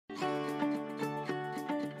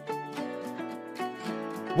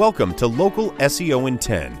Welcome to Local SEO in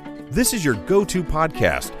 10. This is your go-to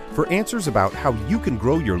podcast for answers about how you can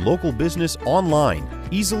grow your local business online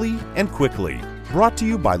easily and quickly. Brought to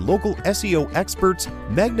you by local SEO experts,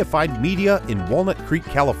 Magnified Media in Walnut Creek,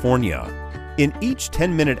 California. In each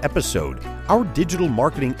 10-minute episode, our digital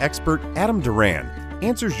marketing expert, Adam Duran,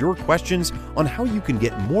 answers your questions on how you can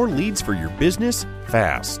get more leads for your business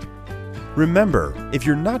fast. Remember, if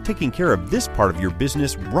you're not taking care of this part of your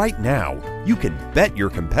business right now, you can bet your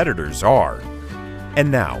competitors are. And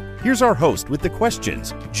now, here's our host with the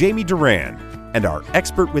questions, Jamie Duran, and our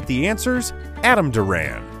expert with the answers, Adam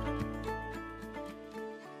Duran.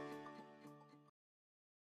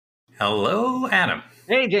 Hello, Adam.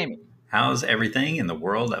 Hey, Jamie. How's everything in the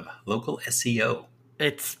world of local SEO?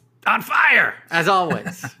 It's on fire, as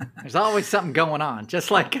always. There's always something going on,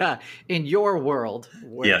 just like in your world.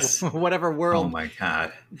 Yes. Whatever world. Oh, my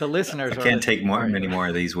God. The listeners I can't take many more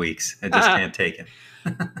of these weeks. I just can't take it.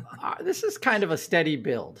 This is kind of a steady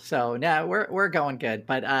build. So, now we're going good.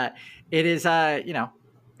 But it is,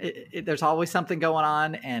 there's always something going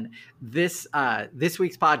on. And this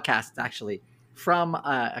week's podcast is actually from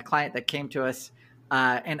a client that came to us.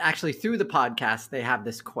 And actually, through the podcast, they have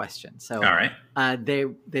this question. So, all right.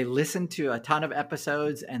 They listened to a ton of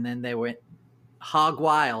episodes, and then they went hog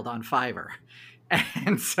wild on Fiverr.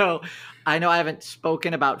 And so, I know I haven't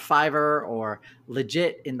spoken about Fiverr or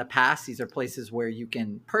Legit in the past. These are places where you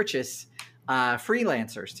can purchase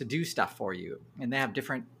freelancers to do stuff for you, and they have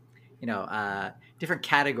different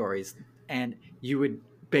categories. And you would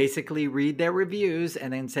basically read their reviews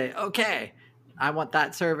and then say, okay, I want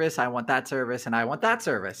that service, I want that service, and I want that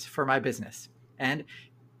service for my business. And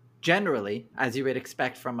generally, as you would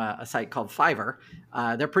expect from a site called Fiverr,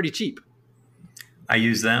 they're pretty cheap. I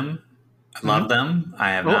use them. I love them.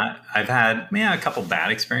 I have not. I've had a couple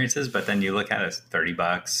bad experiences, but then you look at it, it's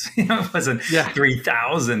 $30. It wasn't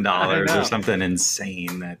 $3,000 or something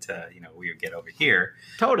insane that we would get over here.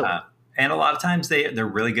 Totally. And a lot of times they're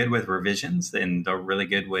really good with revisions, and they're really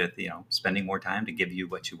good with spending more time to give you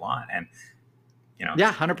what you want. And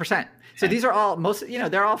yeah, 100%. So these are all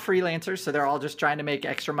they're all freelancers. So they're all just trying to make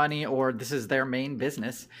extra money, or this is their main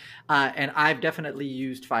business. And I've definitely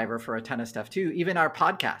used Fiverr for a ton of stuff too. Even our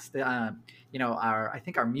podcast, I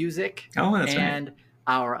think our music and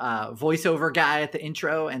our voiceover guy at the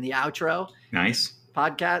intro and the outro. Nice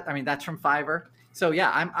podcast. I mean, that's from Fiverr. So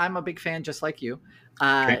yeah, I'm a big fan, just like you.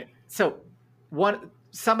 So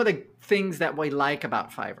some of the things that we like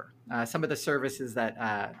about Fiverr, some of the services that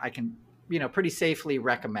I can pretty safely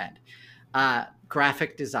recommend.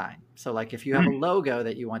 Graphic design. So like if you have a logo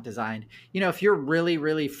that you want designed, if you're really,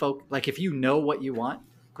 really like if you know what you want,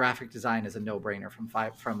 graphic design is a no-brainer from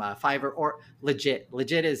Fiverr or Legit.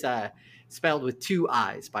 Legit is spelled with 2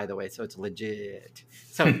 I's, by the way, so it's legit.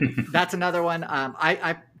 So that's another one.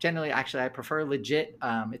 I generally, I prefer Legit.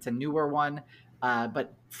 It's a newer one,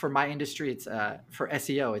 but for my industry, it's for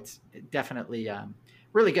SEO, it's definitely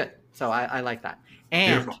really good. So I like that.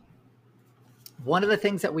 And beautiful. One of the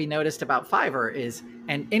things that we noticed about Fiverr is,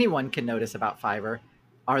 and anyone can notice about Fiverr,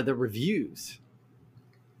 are the reviews.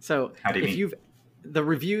 So how do you mean? The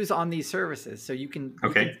reviews on these services. So you can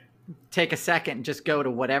take a second and just go to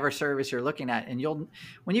whatever service you're looking at, and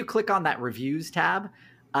when you click on that reviews tab,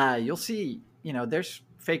 you'll see there's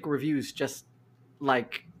fake reviews just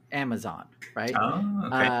like Amazon, right? Oh,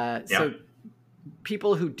 okay. So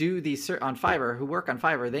people who do these on Fiverr, who work on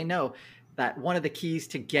Fiverr, they know that one of the keys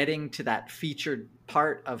to getting to that featured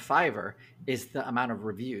part of Fiverr is the amount of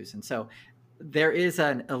reviews. And so there is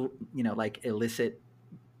like illicit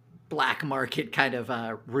black market kind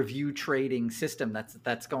of review trading system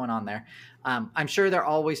that's going on there. I'm sure they're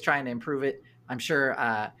always trying to improve it. I'm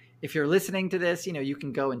sure if you're listening to this, you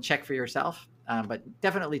can go and check for yourself, but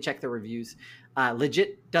definitely check the reviews.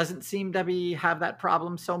 Legit doesn't seem to have that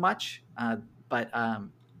problem so much, but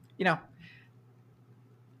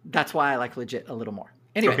that's why I like Legit a little more.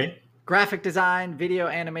 Anyway, graphic design, video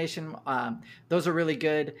animation, those are really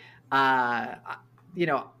good. In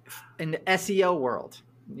the SEO world,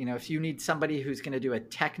 if you need somebody who's going to do a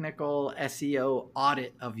technical SEO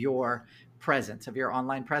audit of your presence, of your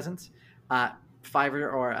online presence,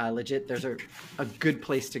 Fiverr or Legit, there's a good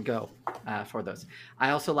place to go for those. I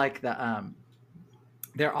also like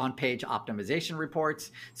their on-page optimization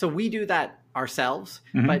reports. So we do that ourselves,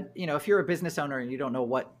 but if you're a business owner and you don't know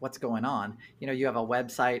what's going on, you have a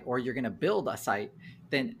website or you're going to build a site,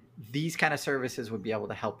 then these kind of services would be able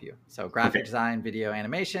to help you. So graphic design, video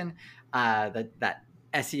animation, that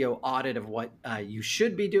SEO audit of what you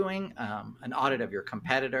should be doing, an audit of your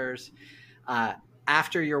competitors.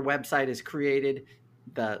 After your website is created,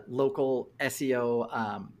 the local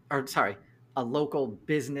SEO, a local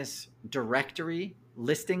business directory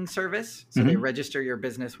listing service. So they register your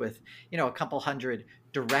business with, a couple hundred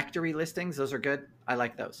directory listings. Those are good. I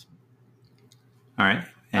like those. All right.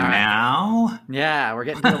 And now? Yeah, we're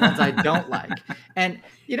getting to the ones I don't like. And,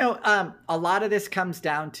 a lot of this comes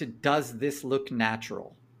down to, does this look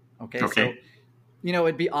natural? Okay. So,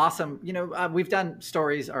 it'd be awesome. We've done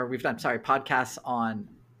podcasts on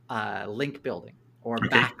link building or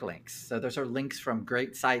backlinks. So those are links from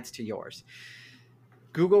great sites to yours.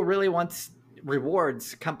 Google really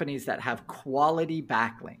rewards companies that have quality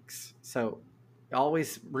backlinks. So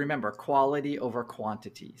always remember quality over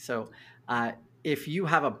quantity. So if you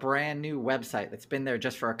have a brand new website that's been there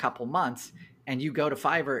just for a couple months and you go to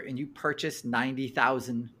Fiverr and you purchase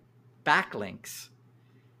 90,000 backlinks.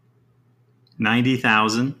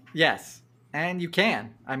 90,000? Yes. And you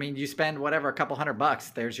can. I mean, you spend whatever, a couple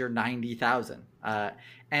 $100, there's your 90,000.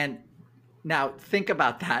 And now think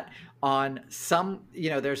about that on some, we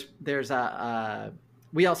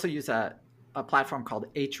also use a platform called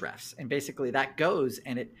Ahrefs. And basically that goes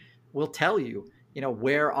and it will tell you,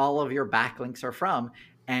 where all of your backlinks are from.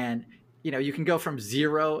 And, you can go from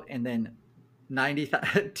 0 and then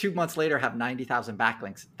 2 months later have 90,000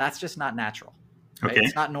 backlinks. That's just not natural. Right?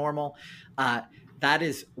 It's not normal. That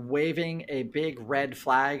is waving a big red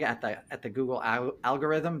flag at the Google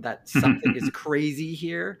algorithm that something is crazy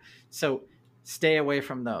here. So stay away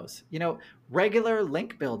from those. Regular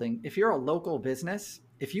link building, if you're a local business,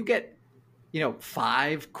 if you get,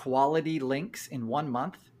 5 quality links in 1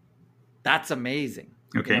 month, that's amazing.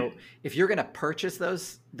 Okay. If you're going to purchase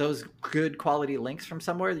those good quality links from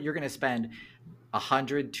somewhere, you're going to spend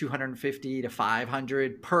 100, 250 to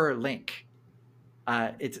 500 per link.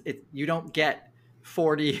 You don't get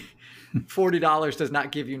 $40 does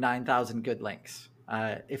not give you 9,000 good links.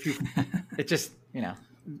 By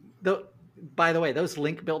the way, those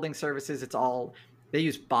link building services, they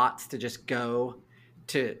use bots to just go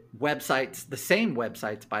to websites, the same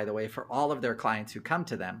websites, by the way, for all of their clients who come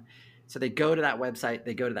to them. So they go to that website,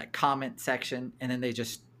 they go to that comment section, and then they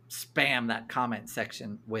just spam that comment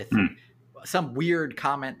section with some weird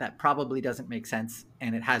comment that probably doesn't make sense,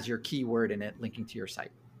 and it has your keyword in it linking to your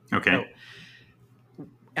site. Okay. So,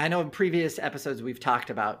 I know in previous episodes we've talked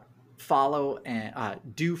about follow and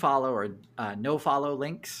do follow or no follow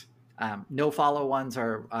links. No follow ones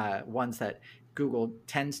are ones that Google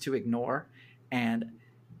tends to ignore, and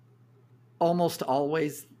almost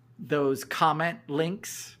always those comment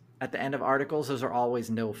links at the end of articles, those are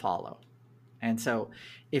always no follow. And so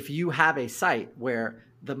if you have a site where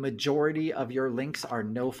the majority of your links are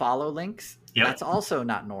no follow links, that's also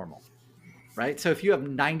not normal, right? So if you have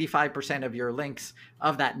 95% of your links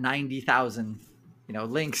of that 90,000,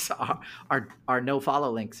 links are no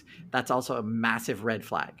follow links, that's also a massive red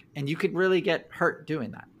flag. And you could really get hurt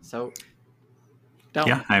doing that. So don't.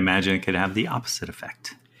 Yeah, I imagine it could have the opposite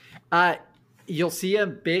effect. You'll see a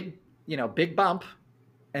big bump,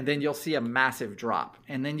 and then you'll see a massive drop.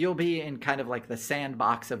 And then you'll be in kind of like the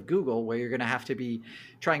sandbox of Google where you're going to have to be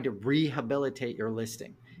trying to rehabilitate your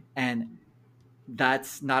listing. And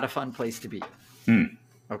that's not a fun place to be.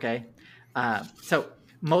 Okay. So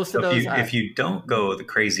most of those. If you don't go the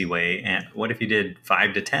crazy way, and what if you did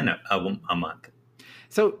 5 to 10 a month?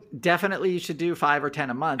 So definitely you should do 5 or 10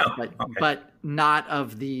 a month, but not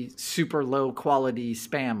of the super low quality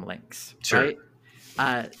spam links. Sure. Right?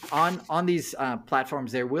 On these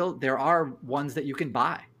platforms, there are ones that you can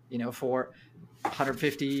buy, for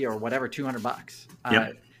 $150 or whatever, $200.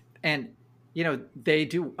 And they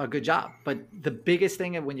do a good job. But the biggest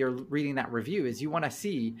thing when you're reading that review is you want to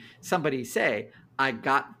see somebody say, I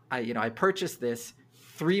purchased this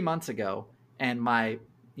 3 months ago, and my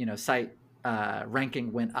site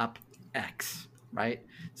ranking went up X, right?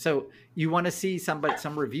 So you want to see some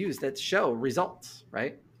reviews that show results,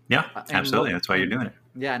 right? Yeah, absolutely. That's why you're doing it.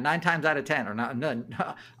 Yeah, 9 times out of 10, or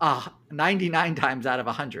 99 times out of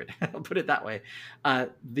 100. I'll put it that way.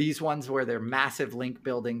 These ones where they're massive link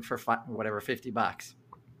building for $50,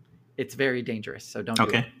 it's very dangerous. So don't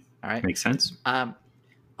do it. All right, makes sense.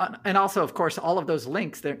 And also, of course, all of those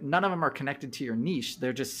links, none of them are connected to your niche.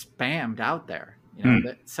 They're just spammed out there.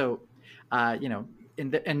 So,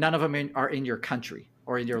 and none of them are in your country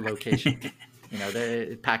or in your location.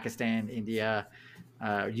 Pakistan, India,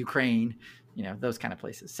 Ukraine, those kind of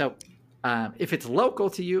places. So if it's local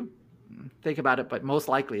to you, think about it, but most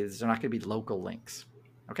likely they're not going to be local links.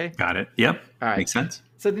 Okay. Got it. Yep. All right. Makes sense.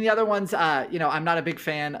 So then the other ones, I'm not a big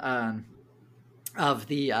fan of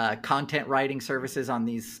the content writing services on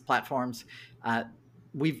these platforms.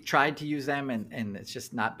 We've tried to use them and it's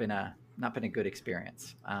just not been a good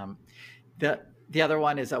experience. The other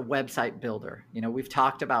one is a website builder. We've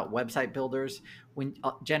talked about website builders.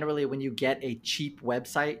 Generally, when you get a cheap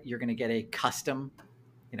website, you're going to get a custom,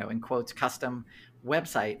 in quotes, custom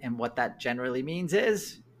website. And what that generally means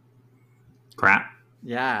is crap.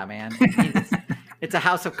 Yeah, man. It's a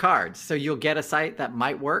house of cards. So you'll get a site that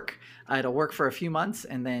might work. It'll work for a few months,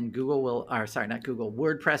 and then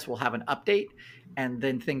WordPress will have an update, and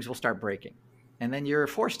then things will start breaking. And then you're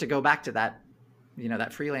forced to go back to that,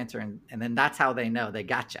 that freelancer, and then that's how they know they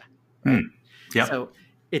gotcha. Right? Yep. So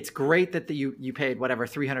it's great that you paid whatever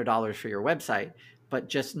 $300 for your website, but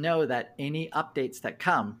just know that any updates that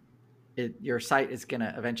come, your site is going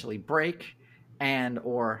to eventually break,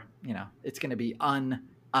 or it's going to be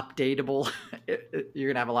unupdatable. You're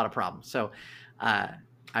going to have a lot of problems. So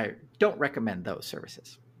I don't recommend those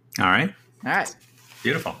services. All right.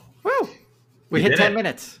 Beautiful. Woo! We hit 10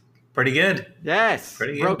 minutes. Pretty good. Yes.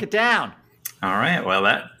 Pretty good. Broke it down. All right. Well,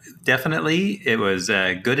 that definitely, it was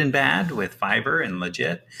good and bad with Fiverr and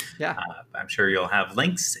Legit. Yeah. I'm sure you'll have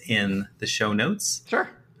links in the show notes. Sure.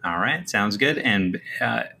 All right. Sounds good. And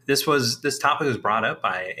this topic was brought up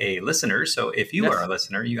by a listener. So if you are a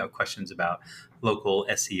listener, you have questions about local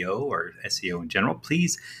SEO or SEO in general,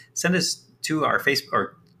 please send us to our Facebook,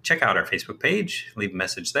 or check out our Facebook page, leave a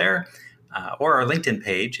message there, or our LinkedIn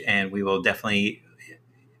page, and we will definitely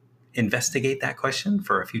investigate that question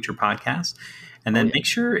for a future podcast. And then make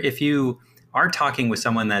sure, if you are talking with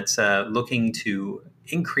someone that's looking to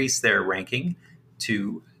increase their ranking,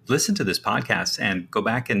 to listen to this podcast and go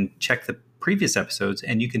back and check the previous episodes.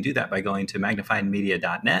 And you can do that by going to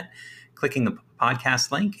magnifiedmedia.net, clicking the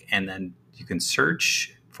podcast link, and then you can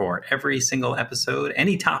search for every single episode,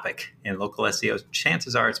 any topic in local SEO.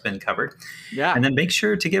 Chances are it's been covered. Yeah. And then make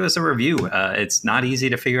sure to give us a review. It's not easy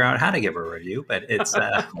to figure out how to give a review, but it's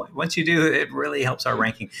once you do, it really helps our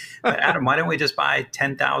ranking. But Adam, why don't we just buy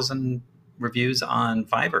 10,000 reviews on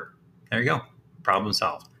Fiverr? There you go. Problem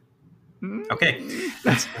solved. Okay,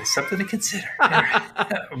 that's something to consider.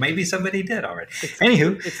 Maybe somebody did already.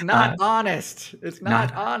 Anywho, it's not honest. It's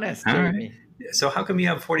not honest, Jeremy. Right. So how come you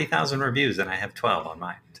have 40,000 reviews and I have 12 on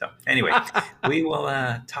mine? So anyway, we will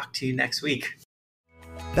talk to you next week.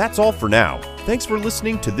 That's all for now. Thanks for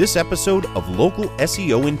listening to this episode of Local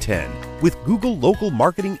SEO in 10 with Google local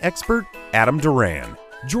marketing expert Adam Duran.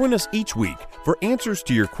 Join us each week for answers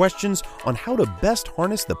to your questions on how to best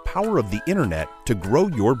harness the power of the internet to grow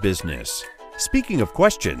your business. Speaking of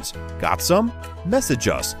questions, got some? Message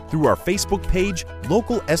us through our Facebook page,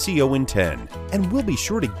 Local SEO in 10, and we'll be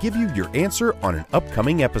sure to give you your answer on an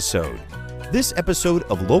upcoming episode. This episode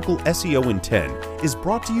of Local SEO in 10 is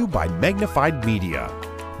brought to you by Magnified Media,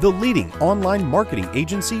 the leading online marketing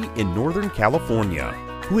agency in Northern California,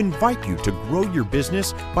 who invite you to grow your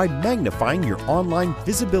business by magnifying your online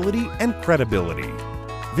visibility and credibility.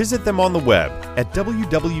 Visit them on the web at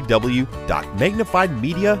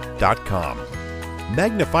www.magnifiedmedia.com.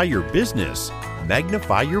 Magnify your business,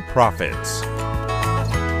 magnify your profits.